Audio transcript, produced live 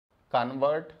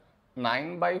convert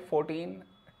 9 by 14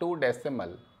 to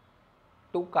decimal.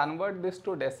 To convert this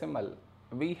to decimal,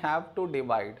 we have to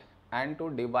divide, and to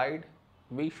divide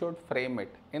we should frame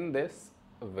it in this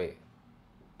way.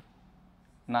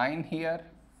 9 here,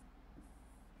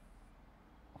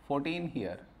 14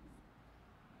 here.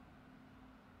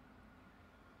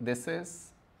 This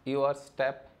is your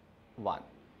step 1.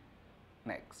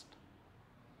 Next,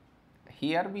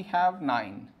 here we have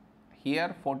 9,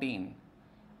 here 14.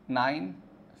 9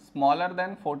 smaller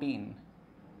than 14.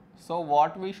 So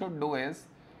what we should do is,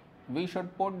 we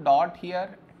should put dot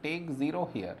here, take 0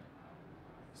 here.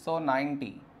 So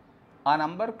 90. A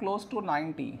number close to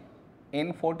 90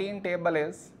 in 14 table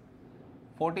is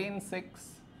 14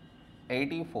 6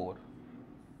 84.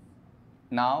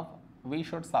 Now we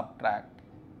should subtract.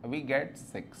 We get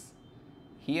 6.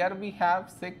 Here we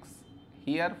have 6,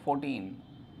 here 14.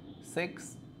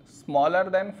 6 smaller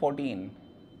than 14.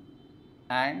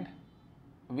 And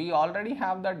we already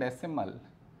have the decimal,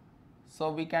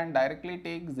 so we can directly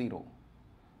take 0.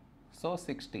 So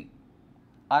 60.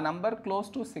 A number close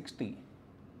to 60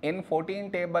 in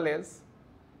 14 table is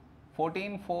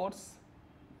 14 4s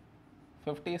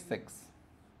 56.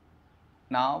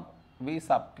 Now we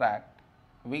subtract,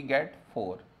 we get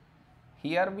 4.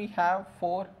 Here we have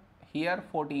 4, here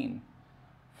 14.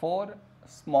 4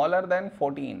 smaller than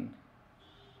 14,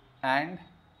 and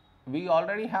we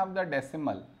already have the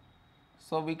decimal,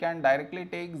 so we can directly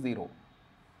take 0.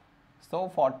 So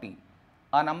 40.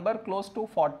 A number close to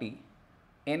 40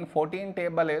 in 14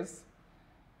 table is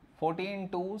 14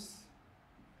 2s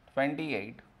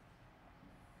 28.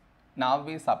 Now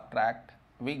we subtract,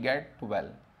 we get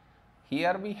 12.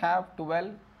 Here we have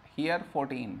 12, here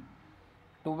 14.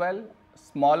 12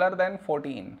 smaller than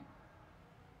 14,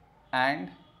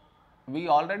 and we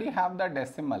already have the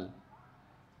decimal,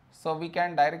 so we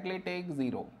can directly take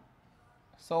 0.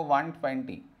 So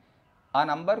 120. A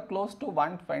number close to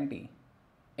 120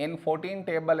 in 14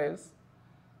 table is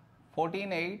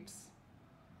 14 8s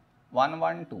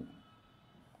 112.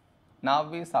 Now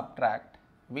we subtract,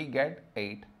 we get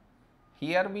 8.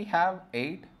 Here we have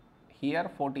 8, here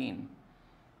 14.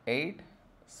 8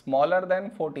 smaller than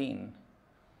 14,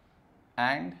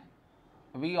 and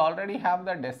we already have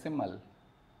the decimal,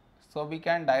 so we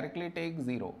can directly take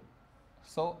 0.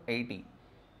 So 80.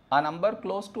 A number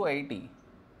close to 80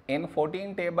 in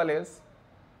 14 table is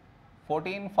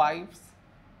 14 5s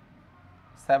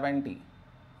 70.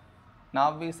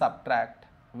 Now we subtract,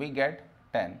 we get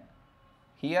 10.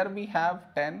 Here we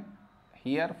have 10,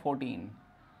 here 14.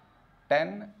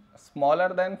 10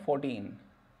 smaller than 14,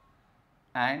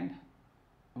 and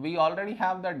we already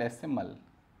have the decimal,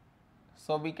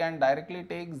 so we can directly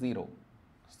take 0.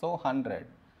 So 100.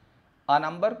 A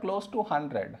number close to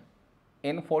 100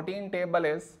 in 14 table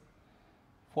is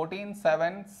 14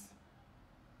 7s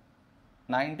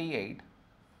 98.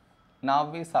 Now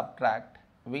we subtract,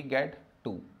 we get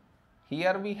 2.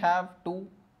 Here we have 2,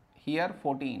 here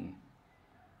 14.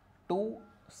 2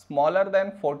 smaller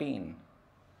than 14,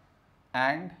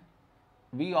 and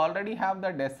we already have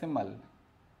the decimal,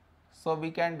 so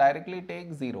we can directly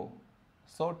take 0.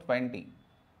 So 20.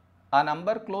 A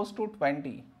number close to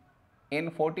 20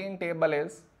 in 14 table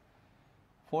is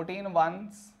 14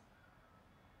 1s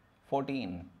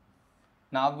 14.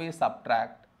 Now we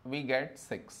subtract, we get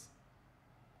 6.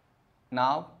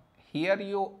 Now here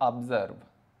you observe,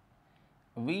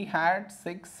 we had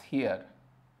 6 here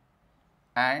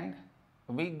and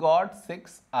we got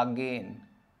 6 again.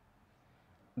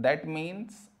 That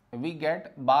means we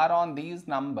get bar on these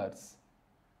numbers.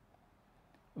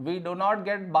 We do not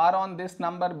get bar on this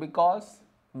number because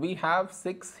we have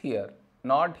 6 here,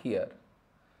 not here.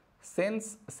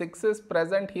 Since 6 is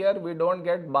present here, we don't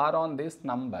get bar on this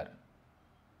number.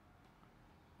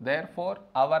 Therefore,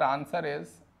 our answer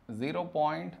is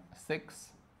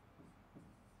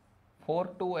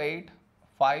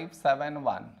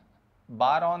 0.6428571,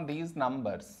 bar on these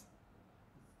numbers.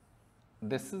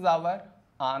 This is our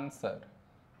answer.